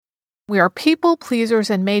We are people pleasers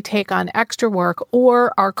and may take on extra work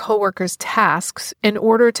or our coworkers' tasks in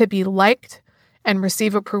order to be liked and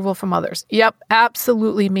receive approval from others. Yep,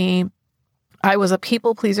 absolutely me. I was a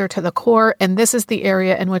people pleaser to the core, and this is the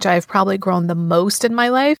area in which I've probably grown the most in my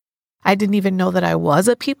life. I didn't even know that I was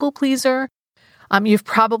a people pleaser. You've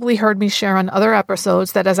probably heard me share on other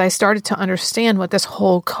episodes that as I started to understand what this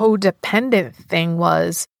whole codependent thing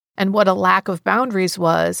was and what a lack of boundaries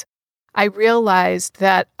was, I realized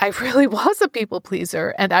that I really was a people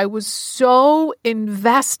pleaser, and I was so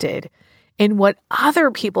invested in what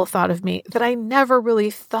other people thought of me that I never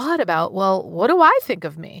really thought about, well, what do I think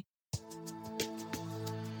of me?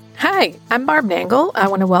 Hi, I'm Barb Nangle. I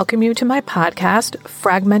want to welcome you to my podcast,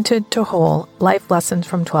 Fragmented to Whole, Life Lessons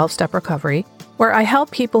from 12-Step Recovery, where I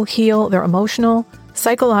help people heal their emotional,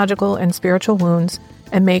 psychological, and spiritual wounds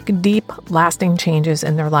and make deep, lasting changes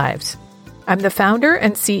in their lives. I'm the founder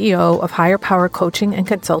and CEO of Higher Power Coaching and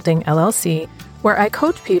Consulting, LLC, where I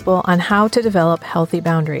coach people on how to develop healthy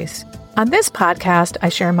boundaries. On this podcast, I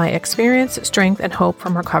share my experience, strength, and hope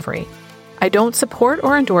from recovery. I don't support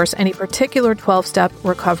or endorse any particular 12-step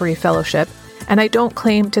recovery fellowship, and I don't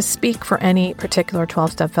claim to speak for any particular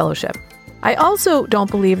 12-step fellowship. I also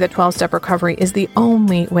don't believe that 12-step recovery is the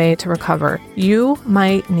only way to recover. You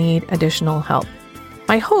might need additional help.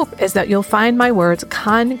 My hope is that you'll find my words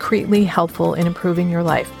concretely helpful in improving your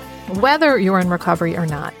life, whether you're in recovery or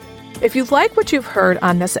not. If you like what you've heard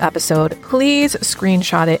on this episode, please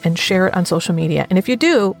screenshot it and share it on social media. And if you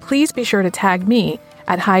do, please be sure to tag me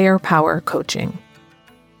at Higher Power Coaching.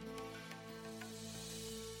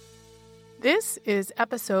 This is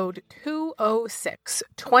episode 206,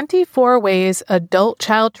 24 Ways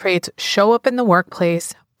Adult-Child Traits Show Up in the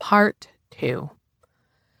Workplace, Part 2.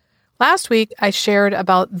 Last week, I shared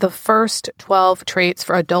about the first 12 traits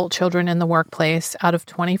for adult children in the workplace out of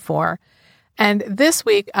 24. And this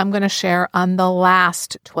week, I'm going to share on the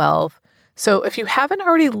last 12. So if you haven't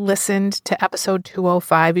already listened to episode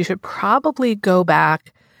 205, you should probably go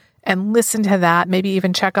back and listen to that, maybe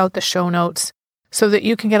even check out the show notes so that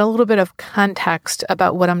you can get a little bit of context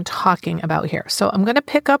about what I'm talking about here. So I'm going to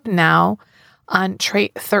pick up now on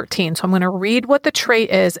trait 13. So I'm going to read what the trait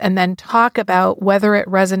is and then talk about whether it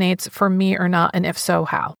resonates for me or not, and if so,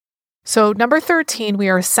 how. So number 13, we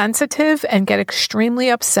are sensitive and get extremely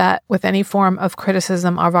upset with any form of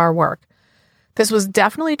criticism of our work. This was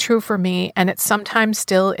definitely true for me, and it sometimes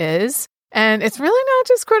still is. And it's really not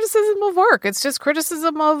just criticism of work. It's just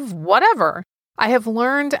criticism of whatever. I have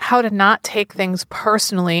learned how to not take things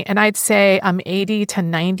personally, and I'd say I'm 80 to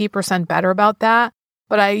 90% better about that.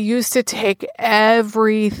 But I used to take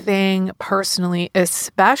everything personally,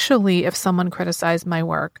 especially if someone criticized my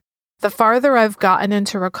work. The farther I've gotten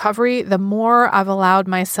into recovery, the more I've allowed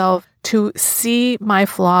myself to see my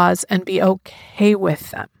flaws and be okay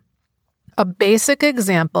with them. A basic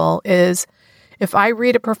example is if I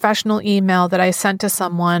read a professional email that I sent to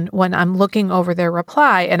someone when I'm looking over their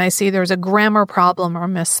reply and I see there's a grammar problem or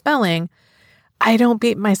misspelling, I don't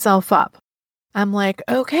beat myself up. I'm like,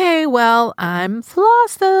 okay, well, I'm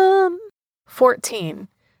flawsome. 14.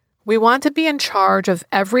 We want to be in charge of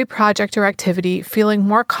every project or activity, feeling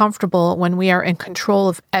more comfortable when we are in control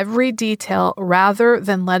of every detail rather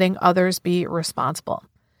than letting others be responsible.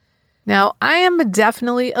 Now, I am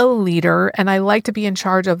definitely a leader and I like to be in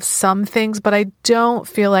charge of some things, but I don't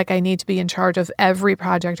feel like I need to be in charge of every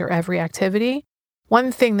project or every activity.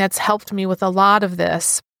 One thing that's helped me with a lot of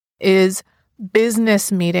this is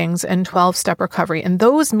business meetings and 12-step recovery. In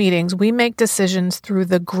those meetings, we make decisions through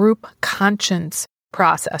the group conscience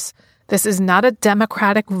process. This is not a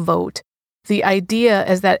democratic vote. The idea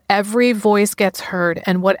is that every voice gets heard,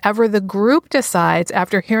 and whatever the group decides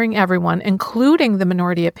after hearing everyone, including the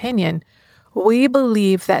minority opinion, we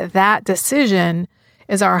believe that that decision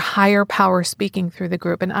is our higher power speaking through the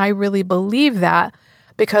group. And I really believe that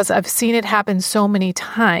because I've seen it happen so many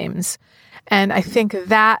times. And I think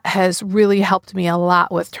that has really helped me a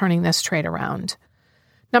lot with turning this trait around.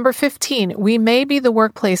 Number 15, we may be the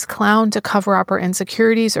workplace clown to cover up our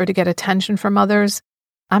insecurities or to get attention from others.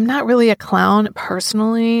 I'm not really a clown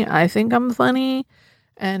personally. I think I'm funny,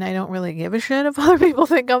 and I don't really give a shit if other people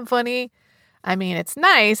think I'm funny. I mean, it's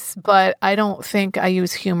nice, but I don't think I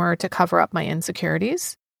use humor to cover up my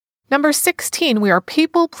insecurities. Number 16, we are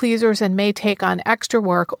people pleasers and may take on extra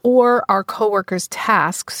work or our coworkers'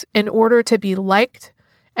 tasks in order to be liked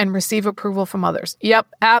and receive approval from others. Yep,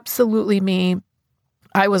 absolutely me.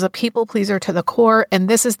 I was a people pleaser to the core, and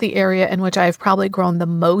this is the area in which I've probably grown the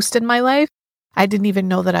most in my life. I didn't even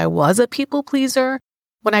know that I was a people pleaser.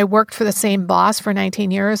 When I worked for the same boss for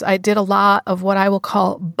 19 years, I did a lot of what I will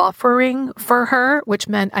call buffering for her, which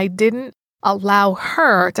meant I didn't allow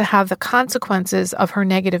her to have the consequences of her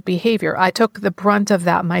negative behavior. I took the brunt of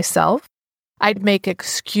that myself. I'd make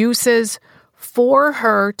excuses for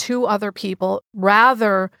her to other people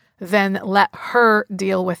rather than let her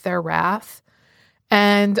deal with their wrath.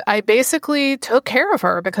 And I basically took care of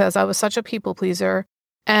her because I was such a people pleaser.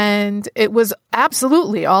 And it was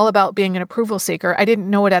absolutely all about being an approval seeker. I didn't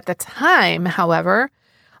know it at the time, however.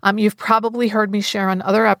 You've probably heard me share on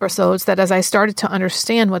other episodes that as I started to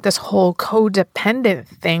understand what this whole codependent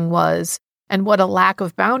thing was and what a lack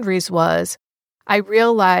of boundaries was, I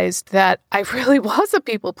realized that I really was a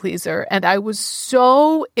people pleaser, and I was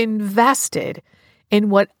so invested in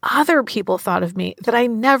what other people thought of me that I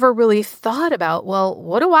never really thought about, well,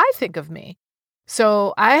 what do I think of me?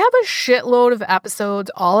 So I have a shitload of episodes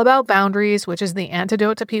all about boundaries, which is the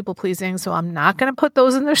antidote to people pleasing. So I'm not going to put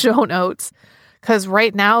those in the show notes because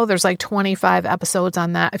right now there's like 25 episodes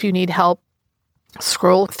on that. If you need help,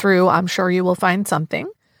 scroll through. I'm sure you will find something.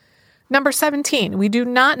 Number 17, we do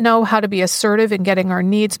not know how to be assertive in getting our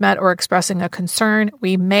needs met or expressing a concern.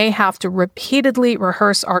 We may have to repeatedly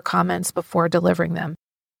rehearse our comments before delivering them.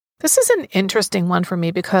 This is an interesting one for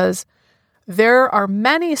me because there are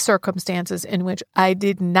many circumstances in which I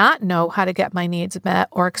did not know how to get my needs met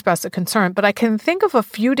or express a concern, but I can think of a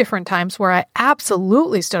few different times where I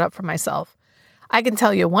absolutely stood up for myself. I can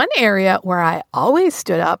tell you one area where I always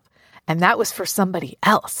stood up, and that was for somebody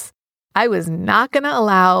else. I was not going to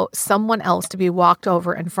allow someone else to be walked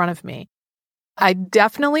over in front of me. I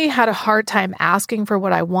definitely had a hard time asking for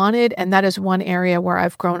what I wanted, and that is one area where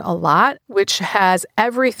I've grown a lot, which has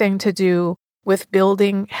everything to do with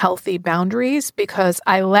building healthy boundaries because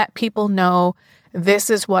I let people know this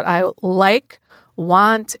is what I like,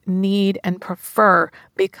 want, need, and prefer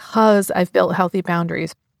because I've built healthy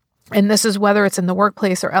boundaries. And this is whether it's in the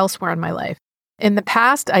workplace or elsewhere in my life. In the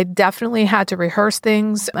past, I definitely had to rehearse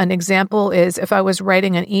things. An example is if I was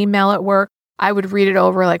writing an email at work, I would read it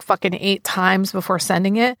over like fucking 8 times before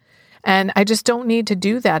sending it. And I just don't need to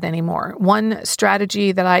do that anymore. One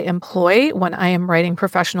strategy that I employ when I am writing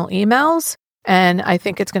professional emails, and I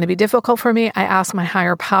think it's going to be difficult for me, I ask my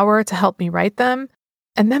higher power to help me write them.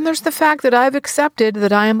 And then there's the fact that I've accepted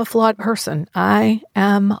that I am a flawed person. I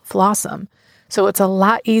am flawsome. So it's a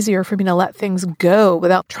lot easier for me to let things go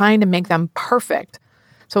without trying to make them perfect.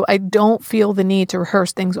 So I don't feel the need to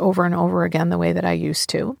rehearse things over and over again the way that I used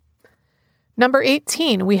to. Number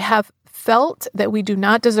 18, we have felt that we do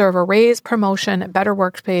not deserve a raise, promotion, a better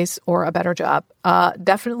workspace, or a better job.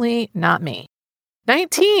 Definitely not me.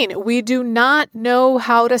 19, we do not know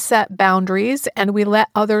how to set boundaries and we let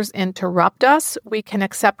others interrupt us. We can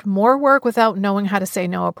accept more work without knowing how to say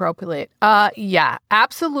no appropriately. Yeah,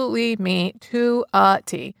 absolutely me to a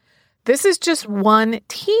T. This is just one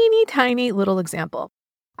teeny tiny little example.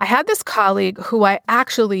 I had this colleague who I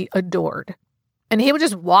actually adored, and he would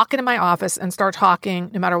just walk into my office and start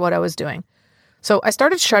talking no matter what I was doing. So I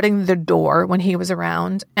started shutting the door when he was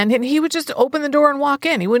around, and he would just open the door and walk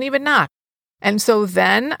in. He wouldn't even knock. And so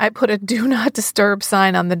then I put a do not disturb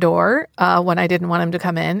sign on the door when I didn't want him to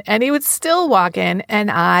come in, and he would still walk in,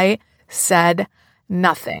 and I said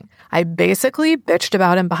nothing. I basically bitched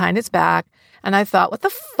about him behind his back, and I thought, what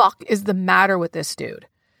the fuck is the matter with this dude?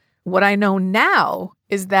 What I know now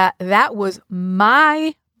is that that was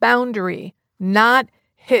my boundary, not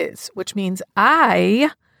his, which means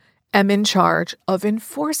I am in charge of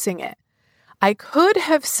enforcing it. I could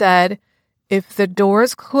have said, if the door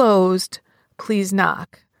is closed, please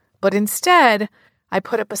knock. But instead, I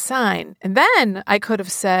put up a sign. And then I could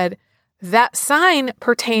have said, that sign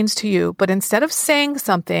pertains to you. But instead of saying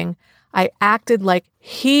something, I acted like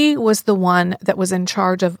he was the one that was in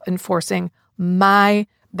charge of enforcing my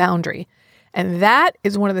boundary. And that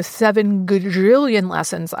is one of the 7 gajillion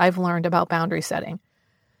lessons I've learned about boundary setting.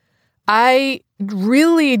 I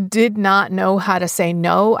really did not know how to say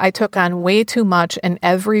no. I took on way too much in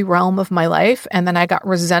every realm of my life, and then I got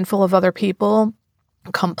resentful of other people,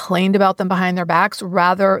 complained about them behind their backs,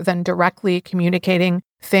 rather than directly communicating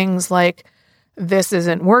things like, this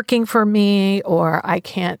isn't working for me, or I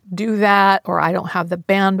can't do that, or I don't have the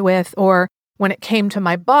bandwidth, or when it came to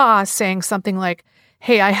my boss saying something like,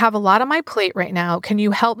 hey, I have a lot on my plate right now. Can you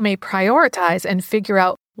help me prioritize and figure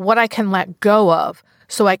out what I can let go of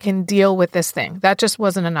so I can deal with this thing? That just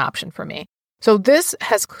wasn't an option for me. So this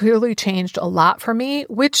has clearly changed a lot for me,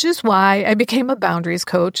 which is why I became a boundaries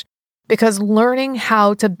coach, because learning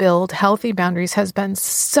how to build healthy boundaries has been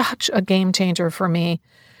such a game changer for me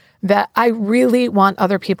that I really want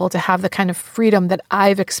other people to have the kind of freedom that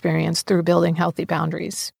I've experienced through building healthy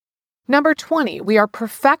boundaries. Number 20, we are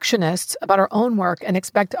perfectionists about our own work and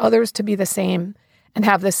expect others to be the same and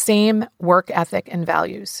have the same work ethic and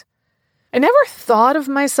values. I never thought of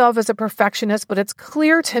myself as a perfectionist, but it's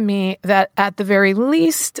clear to me that at the very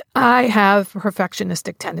least, I have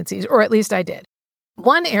perfectionistic tendencies, or at least I did.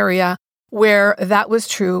 One area where that was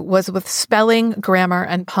true was with spelling, grammar,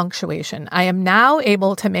 and punctuation. I am now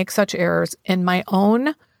able to make such errors in my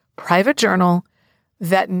own private journal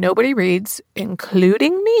that nobody reads,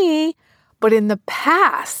 including me. But in the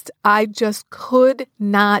past, I just could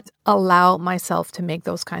not allow myself to make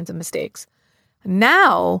those kinds of mistakes.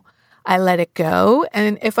 Now, I let it go.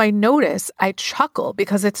 And if I notice, I chuckle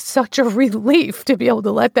because it's such a relief to be able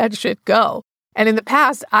to let that shit go. And in the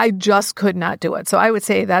past, I just could not do it. So I would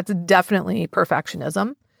say that's definitely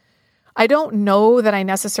perfectionism. I don't know that I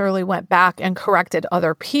necessarily went back and corrected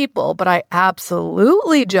other people, but I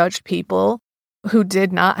absolutely judged people who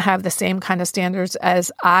did not have the same kind of standards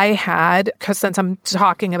as I had. Because since I'm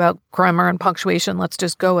talking about grammar and punctuation, let's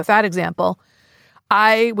just go with that example.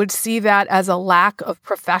 I would see that as a lack of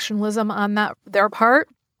professionalism on their part.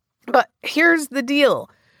 But here's the deal.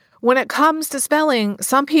 When it comes to spelling,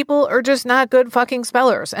 some people are just not good fucking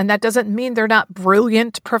spellers. And that doesn't mean they're not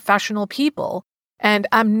brilliant professional people. And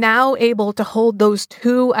I'm now able to hold those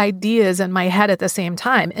two ideas in my head at the same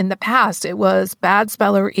time. In the past, it was bad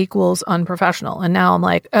speller equals unprofessional. And now I'm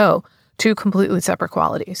like, oh, two completely separate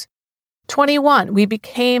qualities. 21, we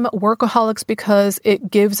became workaholics because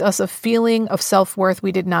it gives us a feeling of self-worth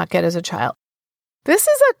we did not get as a child. This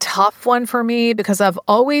is a tough one for me because I've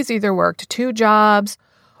always either worked 2 jobs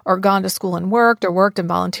or gone to school and worked and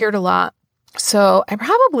volunteered a lot. So I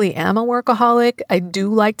probably am a workaholic. I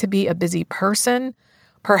do like to be a busy person.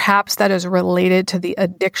 Perhaps that is related to the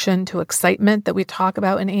addiction to excitement that we talk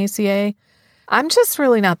about in ACA. I'm just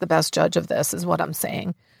really not the best judge of this, is what I'm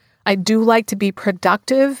saying. I do like to be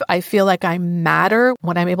productive. I feel like I matter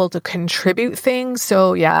when I'm able to contribute things.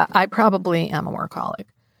 So yeah, I probably am a workaholic.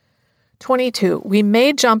 22, we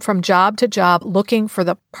may jump from job to job looking for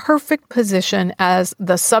the perfect position as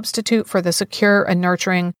the substitute for the secure and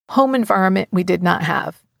nurturing home environment we did not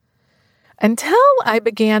have. Until I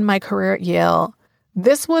began my career at Yale,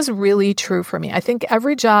 this was really true for me. I think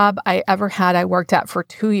every job I ever had, I worked at for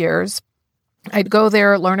 2 years. I'd go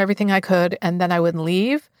there, learn everything I could, and then I would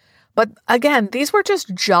leave. But again, these were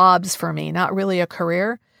just jobs for me, not really a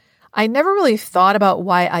career. I never really thought about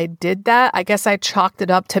why I did that. I guess I chalked it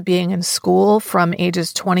up to being in school from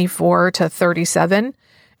ages 24 to 37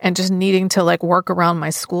 and just needing to work around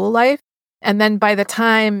my school life. And then by the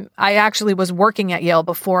time I actually was working at Yale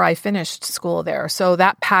before I finished school there. So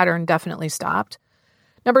that pattern definitely stopped.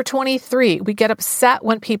 Number 23, we get upset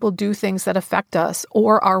when people do things that affect us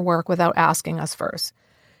or our work without asking us first.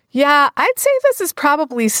 Yeah, I'd say this is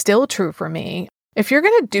probably still true for me. If you're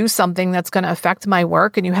going to do something that's going to affect my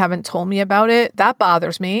work and you haven't told me about it, that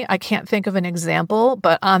bothers me. I can't think of an example,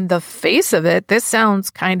 but on the face of it, this sounds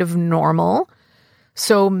kind of normal.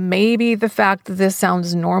 So maybe the fact that this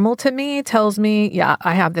sounds normal to me tells me, yeah,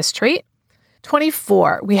 I have this trait.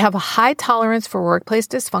 24, we have a high tolerance for workplace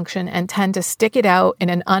dysfunction and tend to stick it out in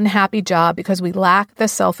an unhappy job because we lack the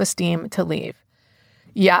self-esteem to leave.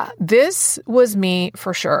 Yeah, this was me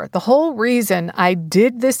for sure. The whole reason I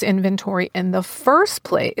did this inventory in the first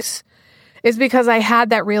place is because I had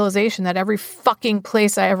that realization that every fucking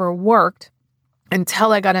place I ever worked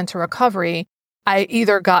until I got into recovery, I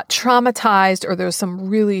either got traumatized or there's some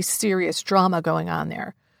really serious drama going on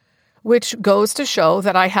there, which goes to show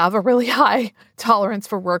that I have a really high tolerance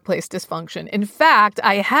for workplace dysfunction. In fact,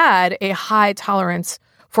 I had a high tolerance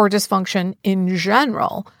for dysfunction in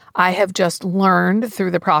general. I have just learned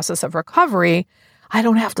through the process of recovery, I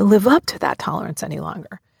don't have to live up to that tolerance any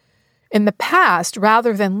longer. In the past,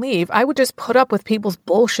 rather than leave, I would just put up with people's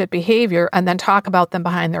bullshit behavior and then talk about them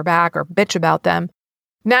behind their back or bitch about them.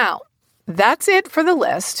 Now, that's it for the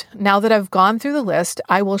list. Now that I've gone through the list,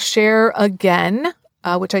 I will share again,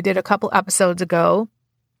 which I did a couple episodes ago,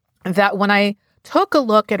 that when I took a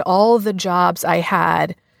look at all the jobs I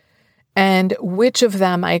had and which of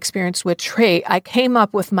them I experienced with trait, I came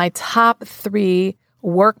up with my top 3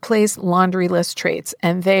 workplace laundry list traits.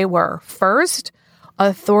 And they were, first,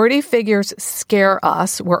 authority figures scare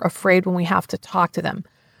us. We're afraid when we have to talk to them.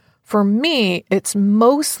 For me, it's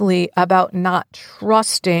mostly about not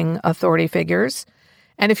trusting authority figures.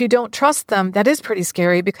 And if you don't trust them, that is pretty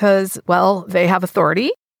scary because, well, they have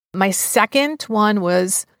authority. My second one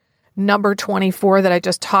was number 24 that I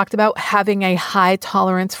just talked about, having a high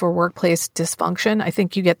tolerance for workplace dysfunction. I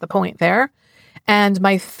think you get the point there. And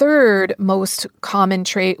my third most common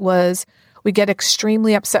trait was we get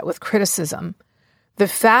extremely upset with criticism. The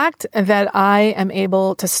fact that I am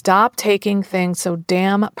able to stop taking things so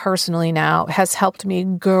damn personally now has helped me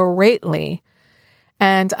greatly.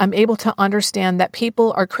 And I'm able to understand that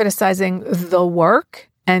people are criticizing the work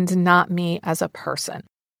and not me as a person.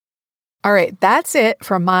 All right, that's it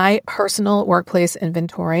for my personal workplace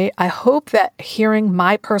inventory. I hope that hearing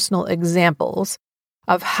my personal examples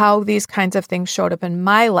of how these kinds of things showed up in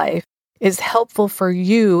my life is helpful for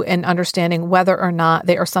you in understanding whether or not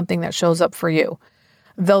they are something that shows up for you.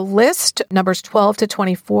 The list, numbers 12 to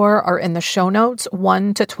 24, are in the show notes.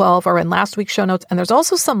 1 to 12 are in last week's show notes. And there's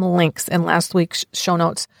also some links in last week's show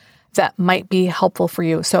notes that might be helpful for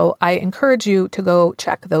you. So I encourage you to go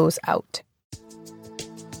check those out.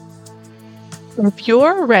 If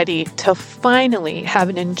you're ready to finally have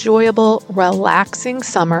an enjoyable, relaxing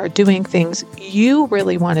summer doing things you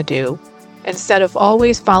really want to do, instead of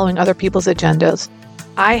always following other people's agendas,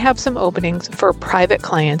 I have some openings for private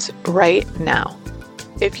clients right now.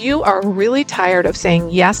 If you are really tired of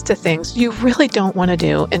saying yes to things you really don't want to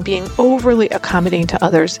do and being overly accommodating to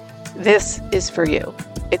others, this is for you.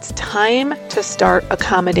 It's time to start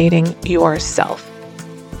accommodating yourself.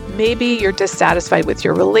 Maybe you're dissatisfied with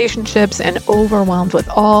your relationships and overwhelmed with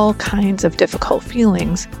all kinds of difficult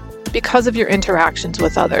feelings because of your interactions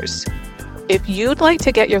with others. If you'd like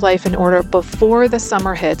to get your life in order before the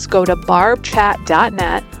summer hits, go to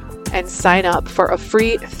barbchat.net and sign up for a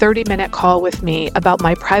free 30-minute call with me about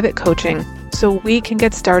my private coaching so we can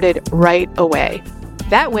get started right away.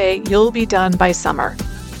 That way, you'll be done by summer.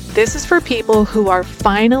 This is for people who are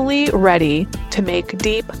finally ready to make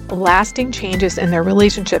deep, lasting changes in their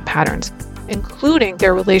relationship patterns, including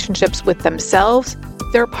their relationships with themselves,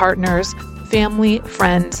 their partners, family,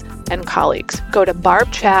 friends, and colleagues. Go to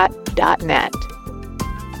barbchat.net.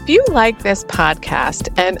 If you like this podcast,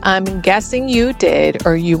 and I'm guessing you did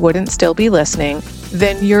or you wouldn't still be listening,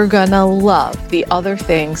 then you're gonna love the other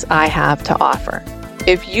things I have to offer.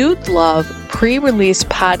 If you'd love pre-release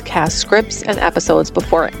podcast scripts and episodes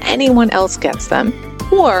before anyone else gets them,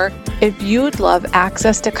 or if you'd love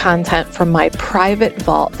access to content from my private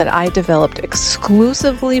vault that I developed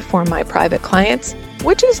exclusively for my private clients,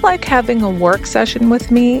 which is like having a work session with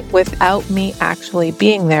me without me actually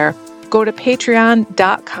being there, go to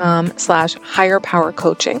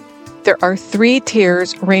patreon.com/higherpowercoaching. There are 3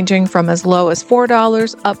 tiers ranging from as low as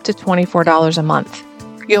 $4 up to $24 a month.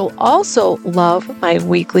 You'll also love my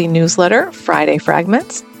weekly newsletter, Friday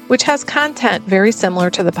Fragments, which has content very similar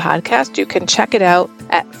to the podcast. You can check it out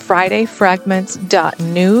at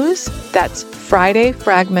fridayfragments.news. That's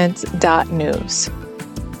fridayfragments.news.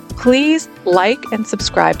 Please like and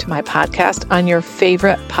subscribe to my podcast on your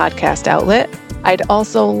favorite podcast outlet. I'd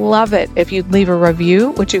also love it if you'd leave a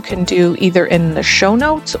review, which you can do either in the show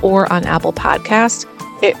notes or on Apple Podcasts.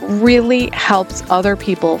 It really helps other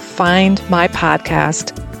people find my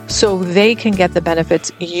podcast so they can get the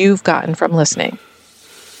benefits you've gotten from listening.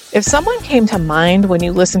 If someone came to mind when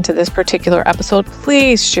you listened to this particular episode,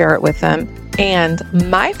 please share it with them. And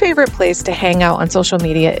my favorite place to hang out on social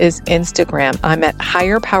media is Instagram. I'm at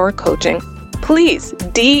Higher Power Coaching. Please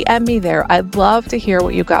DM me there. I'd love to hear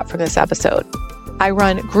what you got from this episode. I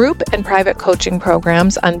run group and private coaching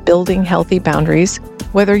programs on building healthy boundaries.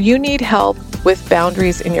 Whether you need help with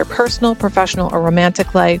boundaries in your personal, professional, or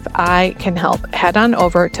romantic life, I can help. Head on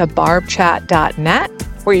over to barbchat.net,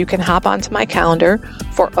 where you can hop onto my calendar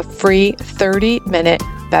for a free 30-minute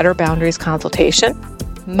Better Boundaries consultation.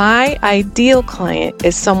 My ideal client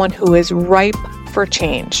is someone who is ripe for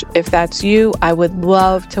change. If that's you, I would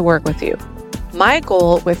love to work with you. My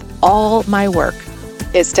goal with all my work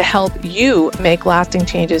is to help you make lasting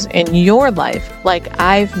changes in your life like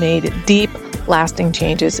I've made deep, lasting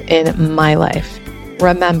changes in my life.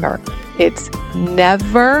 Remember, it's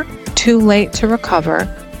never too late to recover.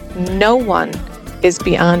 No one is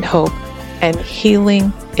beyond hope, and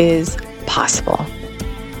healing is possible.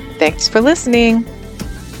 Thanks for listening.